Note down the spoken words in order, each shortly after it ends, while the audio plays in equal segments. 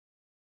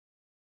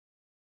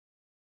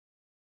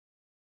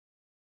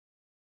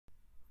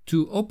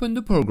To open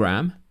the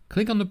program,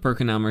 click on the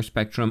PerkinElmer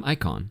spectrum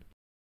icon.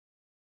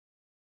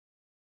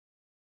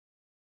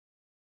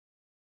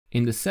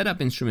 In the Setup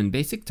Instrument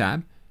Basic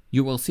tab,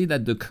 you will see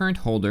that the current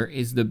holder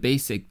is the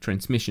basic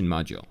transmission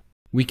module.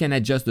 We can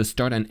adjust the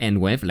start and end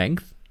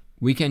wavelength.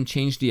 We can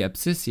change the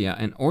abscissa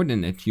and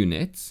ordinate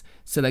units,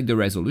 select the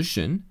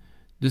resolution.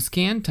 The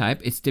scan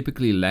type is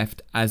typically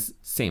left as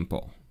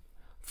sample.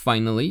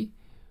 Finally,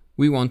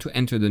 we want to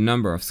enter the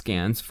number of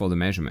scans for the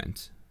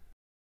measurement.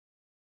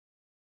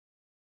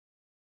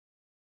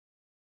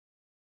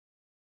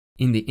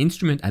 In the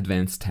Instrument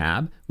Advanced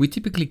tab, we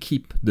typically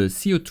keep the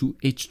CO2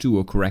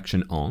 H2O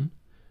correction on.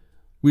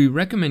 We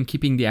recommend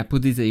keeping the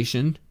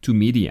apodization to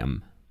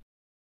medium.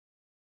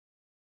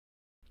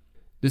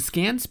 The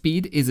scan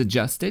speed is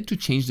adjusted to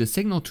change the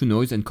signal to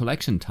noise and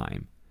collection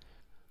time.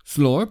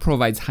 Slower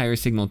provides higher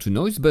signal to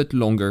noise but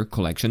longer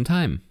collection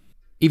time.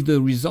 If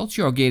the results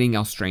you are getting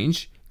are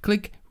strange,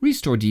 click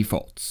Restore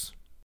Defaults.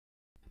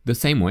 The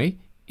same way,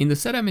 in the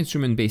Setup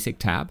Instrument Basic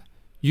tab,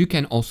 you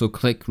can also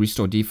click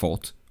Restore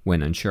Default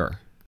when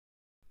unsure.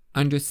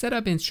 Under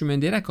Setup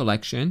Instrument Data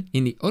Collection,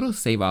 in the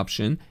Autosave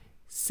option,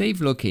 Save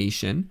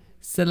Location,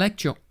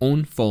 select your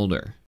own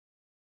folder.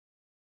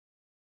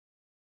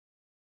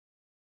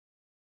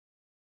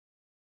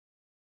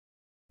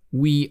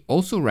 We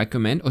also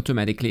recommend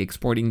automatically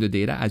exporting the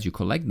data as you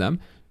collect them,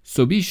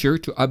 so be sure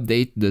to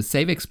update the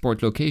Save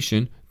Export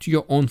location to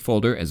your own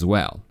folder as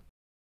well.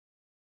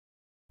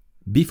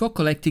 Before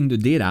collecting the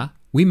data,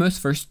 we must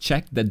first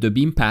check that the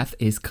beam path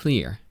is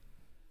clear.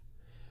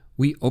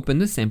 We open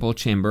the sample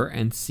chamber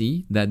and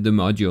see that the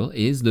module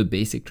is the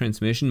basic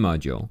transmission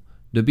module.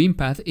 The beam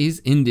path is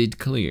indeed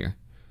clear.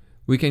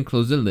 We can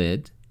close the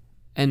lid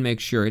and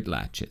make sure it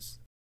latches.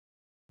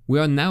 We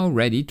are now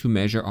ready to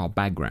measure our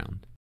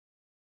background.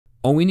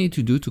 All we need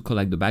to do to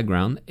collect the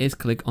background is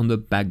click on the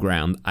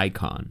background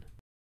icon.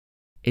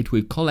 It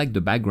will collect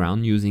the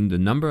background using the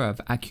number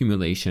of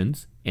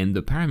accumulations and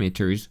the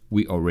parameters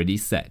we already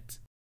set.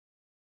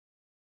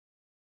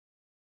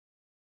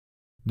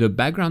 The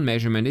background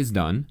measurement is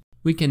done.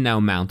 We can now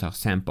mount our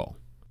sample.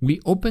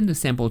 We open the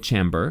sample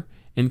chamber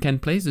and can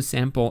place the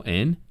sample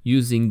in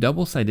using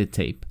double-sided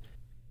tape,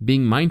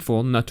 being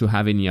mindful not to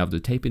have any of the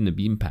tape in the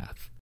beam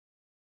path.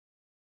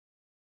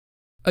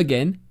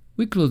 Again,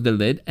 we close the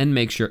lid and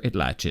make sure it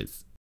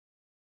latches.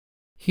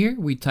 Here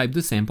we type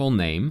the sample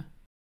name.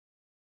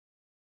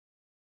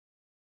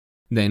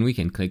 Then we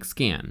can click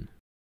Scan.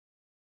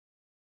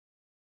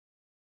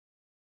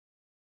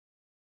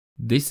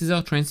 This is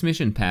our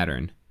transmission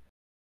pattern.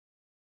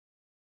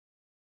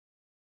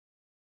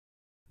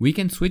 We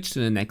can switch to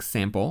the next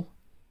sample,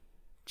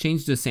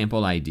 change the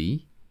sample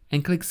ID,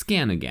 and click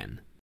Scan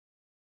again.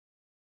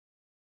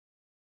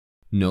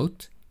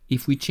 Note,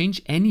 if we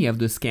change any of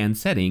the scan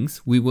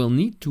settings, we will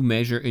need to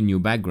measure a new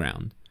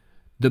background.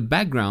 The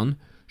background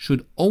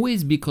should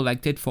always be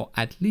collected for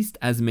at least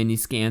as many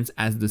scans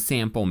as the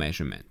sample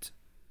measurement.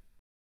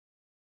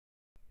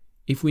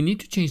 If we need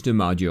to change the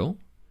module,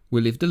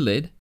 we lift the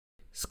lid,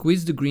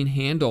 squeeze the green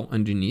handle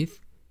underneath,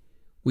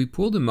 we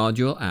pull the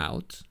module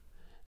out,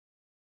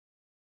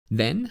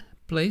 then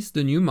place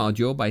the new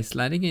module by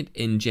sliding it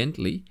in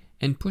gently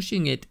and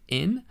pushing it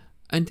in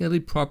until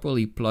it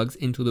properly plugs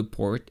into the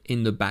port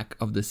in the back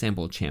of the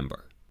sample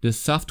chamber. The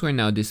software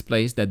now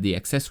displays that the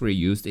accessory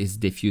used is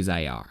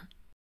DiffusIR.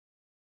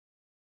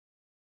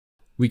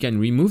 We can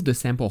remove the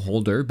sample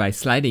holder by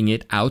sliding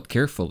it out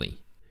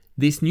carefully.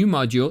 This new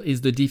module is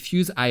the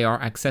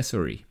DiffusIR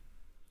accessory.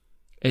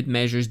 It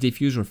measures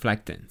diffuse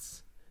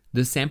reflectance.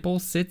 The sample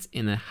sits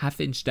in a 1/2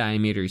 inch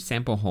diameter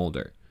sample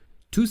holder.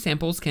 2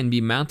 samples can be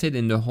mounted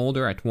in the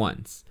holder at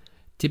once,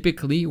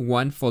 typically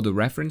one for the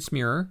reference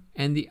mirror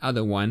and the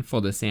other one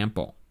for the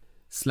sample.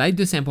 Slide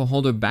the sample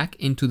holder back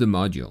into the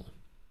module.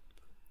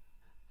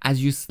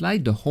 As you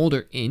slide the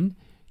holder in,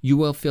 you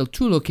will fill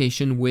 2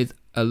 locations with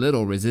a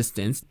little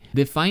resistance,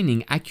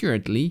 defining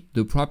accurately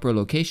the proper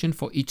location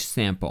for each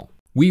sample.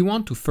 We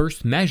want to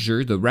first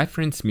measure the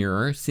reference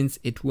mirror since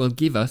it will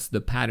give us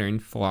the pattern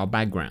for our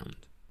background.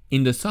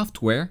 In the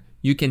software,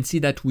 you can see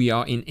that we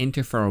are in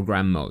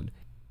interferogram mode.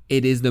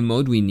 It is the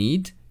mode we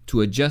need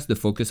to adjust the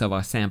focus of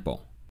our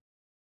sample.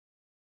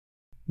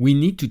 We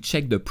need to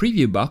check the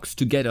preview box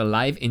to get a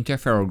live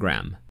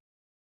interferogram.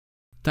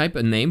 Type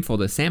a name for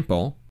the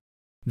sample,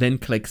 then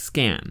click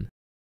Scan.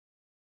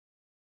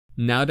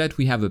 Now that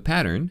we have a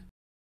pattern,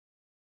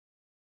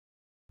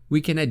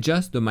 we can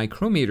adjust the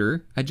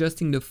micrometer,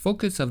 adjusting the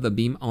focus of the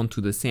beam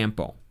onto the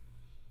sample.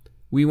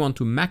 We want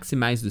to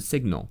maximize the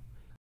signal.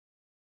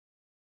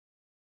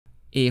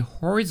 A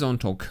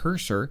horizontal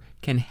cursor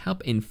can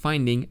help in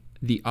finding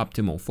the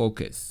optimal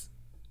focus.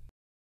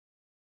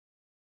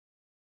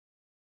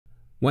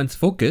 Once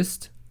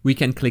focused, we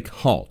can click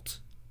Halt.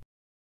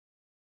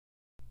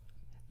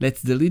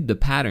 Let's delete the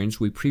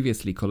patterns we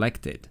previously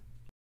collected.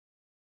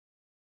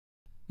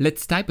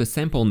 Let's type a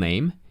sample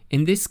name.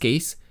 In this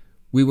case,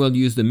 we will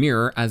use the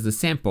mirror as the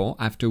sample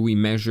after we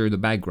measure the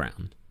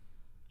background.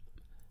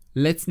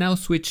 Let's now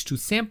switch to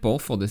sample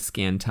for the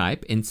scan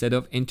type instead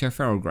of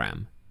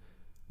interferogram.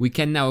 We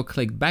can now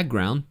click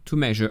Background to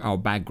measure our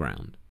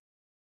background.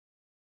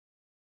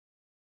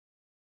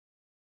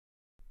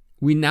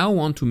 We now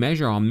want to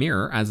measure our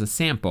mirror as a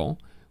sample.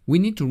 We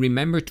need to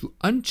remember to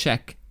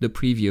uncheck the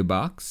preview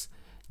box.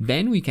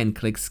 Then we can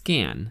click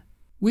Scan.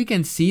 We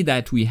can see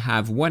that we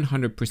have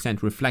 100%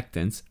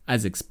 reflectance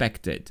as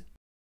expected.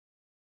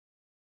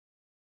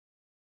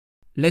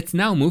 Let's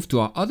now move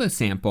to our other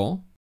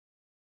sample.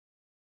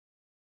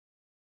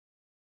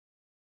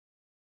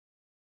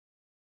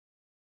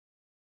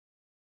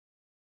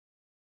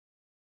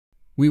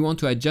 We want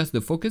to adjust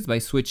the focus by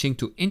switching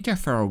to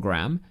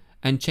interferogram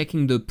and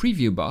checking the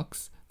preview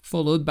box,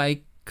 followed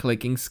by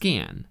clicking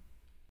Scan.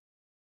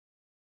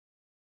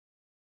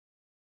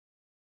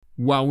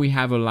 While we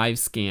have a live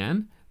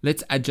scan,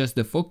 let's adjust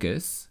the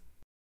focus.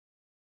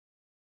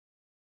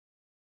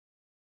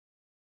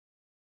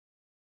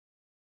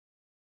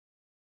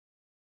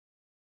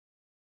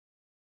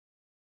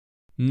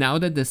 Now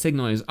that the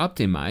signal is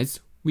optimized,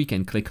 we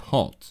can click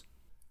Halt.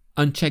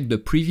 Uncheck the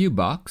preview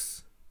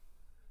box.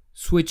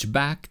 Switch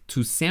back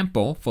to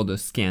Sample for the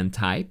scan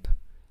type,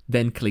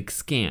 then click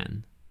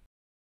Scan.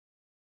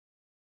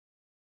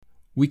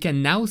 We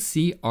can now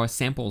see our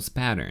sample's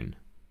pattern.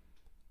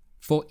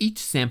 For each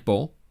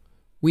sample,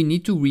 we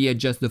need to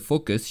readjust the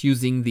focus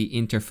using the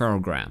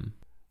interferogram.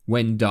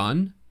 When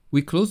done,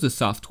 we close the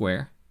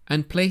software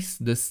and place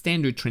the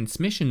standard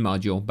transmission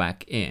module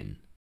back in.